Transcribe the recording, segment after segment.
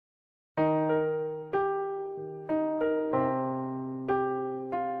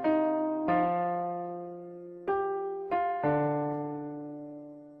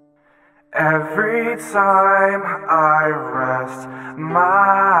Every time I rest my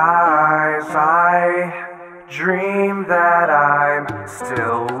eyes, I dream that I'm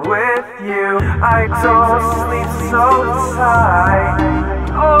still with you. I don't sleep so tight,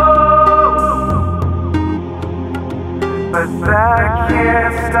 oh, but that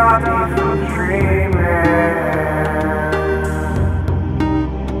can't stop me from dreaming.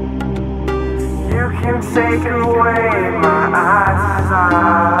 You can take away my eyesight,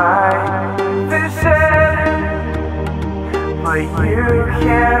 but you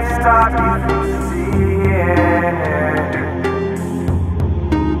can't stop me from seeing.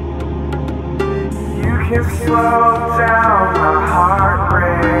 You can slow down my heart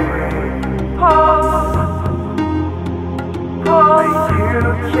rate, pulse, but you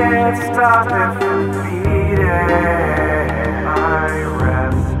can't stop it from beating. I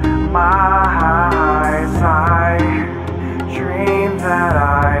rest my eyes, I dream that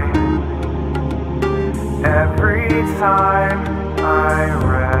every time I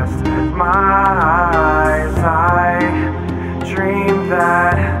rest my eyes, I dream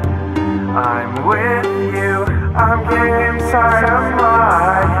that I'm with you. I'm getting tired of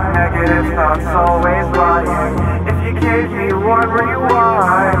my negative thoughts always lying. If you gave me one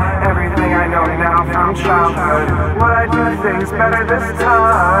rewind, everything I know now from childhood, would I do things better this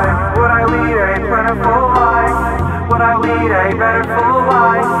time? Would I lead a plentiful life? Would I lead a better full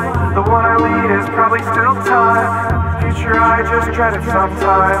life? The one I lead is probably still time. Future I just dread it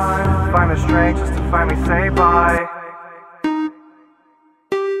sometimes. Find the strength just to finally say bye.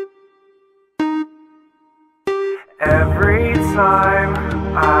 Every time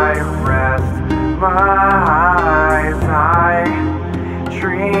I rest my eyes, I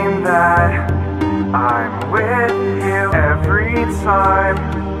dream that I'm with you. Every time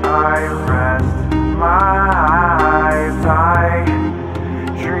I rest my eyes, I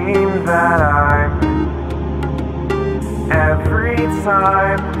dream that every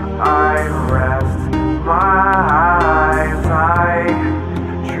time I rest my eyes, I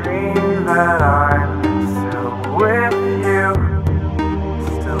dream that I'm still with you,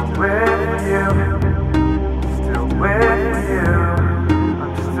 still with you, still with you,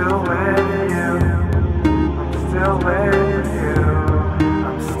 I'm still with you, I'm still with you,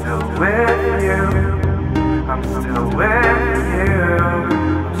 I'm still with you, I'm still with you, I'm still with you,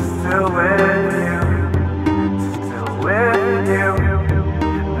 still with you.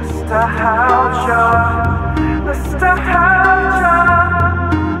 Mr. Houcha, Mr. Houcha,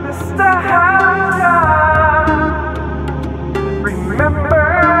 Mr. Houcha. Remember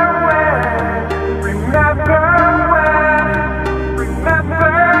when, remember when,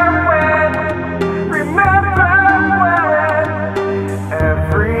 remember when, remember when.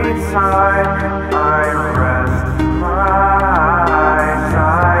 Every time I rest my eyes, I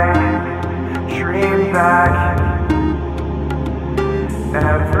dream back.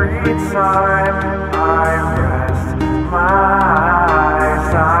 Every time I rest my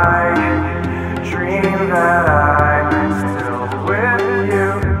eyes, I dream that I'm still with you.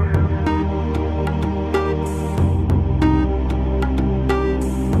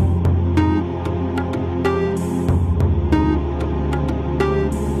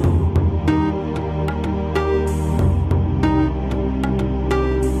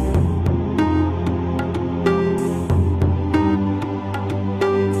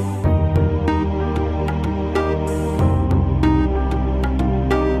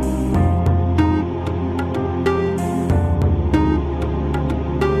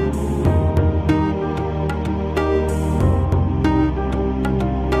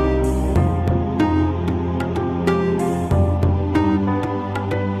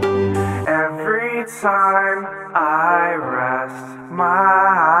 Every time I rest my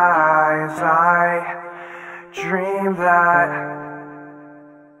eyes, I dream that,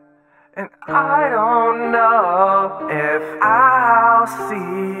 and I don't know if I'll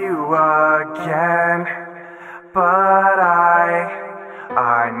see you again, but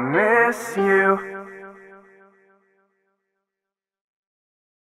I miss you.